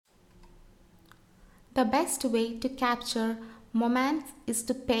The best way to capture moments is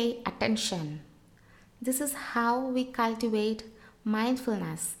to pay attention. This is how we cultivate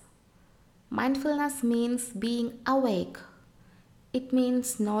mindfulness. Mindfulness means being awake. It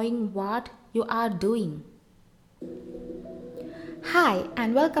means knowing what you are doing. Hi,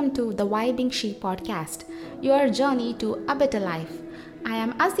 and welcome to the Vibing She podcast, your journey to a better life. I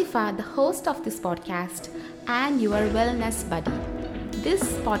am Azifa, the host of this podcast, and your wellness buddy. This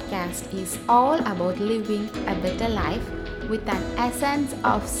podcast is all about living a better life with an essence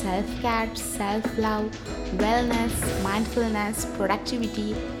of self care, self love, wellness, mindfulness,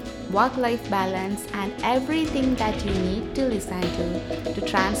 productivity, work life balance, and everything that you need to listen to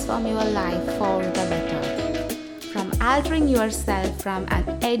transform your life for the better. From altering yourself from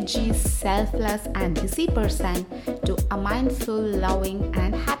an edgy, selfless, and busy person to a mindful, loving,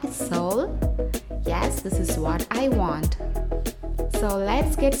 and happy soul. Yes, this is what I want. So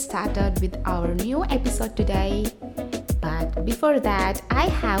let's get started with our new episode today. But before that, I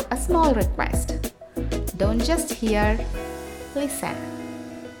have a small request. Don't just hear, listen.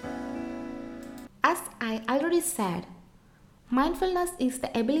 As I already said, mindfulness is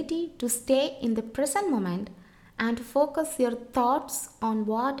the ability to stay in the present moment and to focus your thoughts on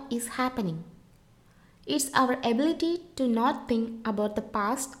what is happening. It's our ability to not think about the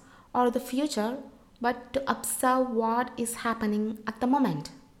past or the future, but to observe what is happening at the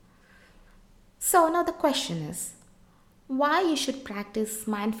moment. So now the question is, why you should practice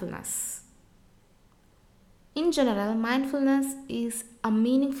mindfulness? In general, mindfulness is a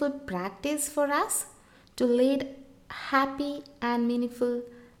meaningful practice for us to lead happy and meaningful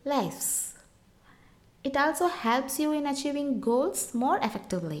lives. It also helps you in achieving goals more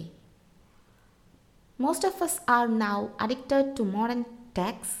effectively. Most of us are now addicted to modern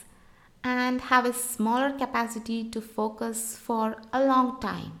texts and have a smaller capacity to focus for a long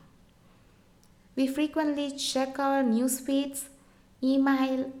time. We frequently check our news feeds,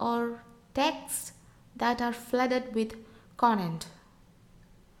 email, or text that are flooded with content.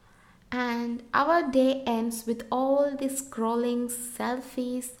 And our day ends with all these scrolling,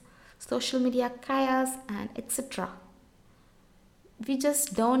 selfies, social media chaos, and etc. We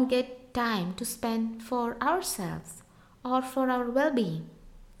just don't get time to spend for ourselves or for our well-being.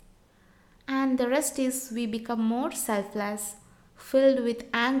 And the rest is we become more selfless, filled with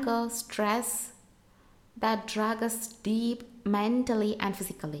anger, stress that drag us deep mentally and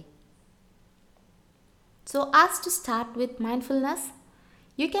physically. So as to start with mindfulness,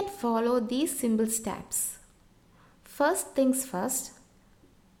 you can follow these simple steps. First things first,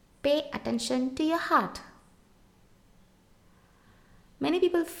 pay attention to your heart. Many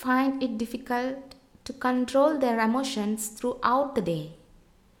people find it difficult to control their emotions throughout the day.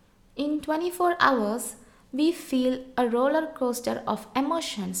 In 24 hours, we feel a roller coaster of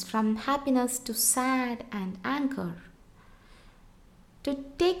emotions from happiness to sad and anger. To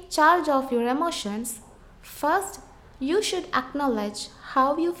take charge of your emotions, first you should acknowledge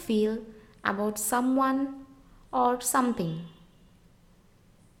how you feel about someone or something.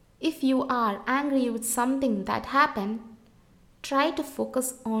 If you are angry with something that happened, try to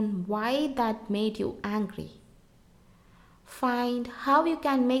focus on why that made you angry. Find how you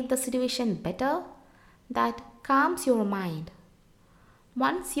can make the situation better that calms your mind.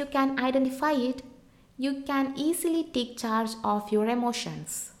 Once you can identify it, you can easily take charge of your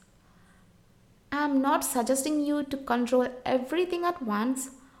emotions. I am not suggesting you to control everything at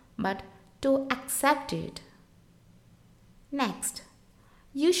once, but to accept it. Next,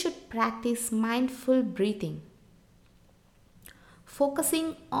 you should practice mindful breathing.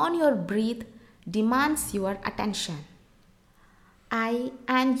 Focusing on your breath demands your attention. I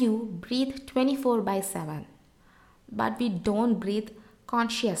and you breathe 24/7, but we don't breathe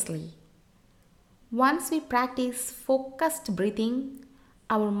consciously. Once we practice focused breathing,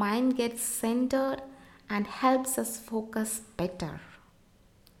 our mind gets centered and helps us focus better.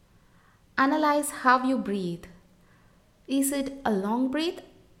 Analyze how you breathe. Is it a long breath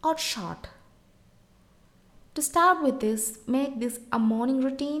or short? To start with this, make this a morning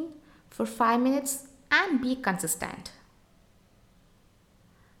routine for 5 minutes and be consistent.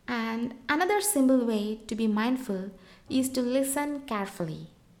 And another simple way to be mindful is to listen carefully.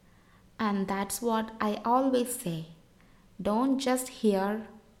 And that's what I always say. Don't just hear,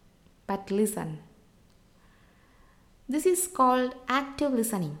 but listen. This is called active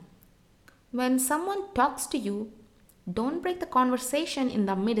listening. When someone talks to you, don't break the conversation in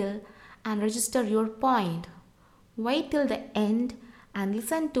the middle and register your point. Wait till the end and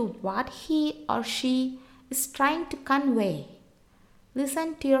listen to what he or she is trying to convey.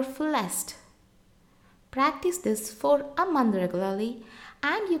 Listen to your fullest. Practice this for a month regularly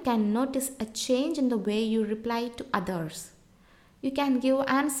And you can notice a change in the way you reply to others. You can give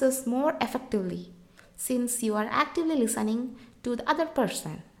answers more effectively since you are actively listening to the other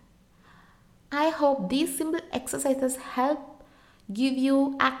person. I hope these simple exercises help give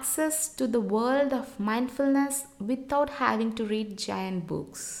you access to the world of mindfulness without having to read giant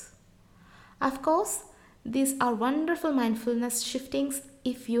books. Of course, these are wonderful mindfulness shiftings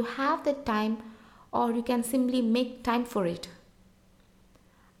if you have the time, or you can simply make time for it.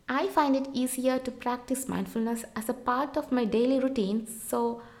 I find it easier to practice mindfulness as a part of my daily routine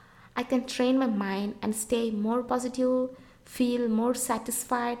so I can train my mind and stay more positive, feel more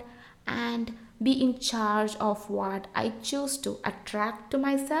satisfied, and be in charge of what I choose to attract to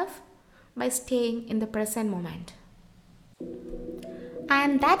myself by staying in the present moment.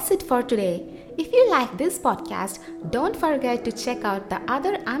 And that's it for today. If you like this podcast, don't forget to check out the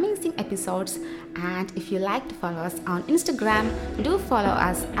other amazing episodes. And if you like to follow us on Instagram, do follow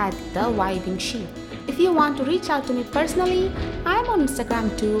us at The Vibing Sheep. If you want to reach out to me personally, I'm on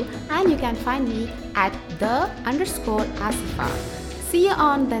Instagram too, and you can find me at _Asifa. See you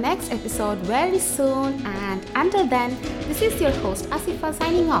on the next episode very soon, and until then, this is your host Asifa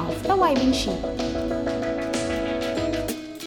signing off, The Vibing Sheep.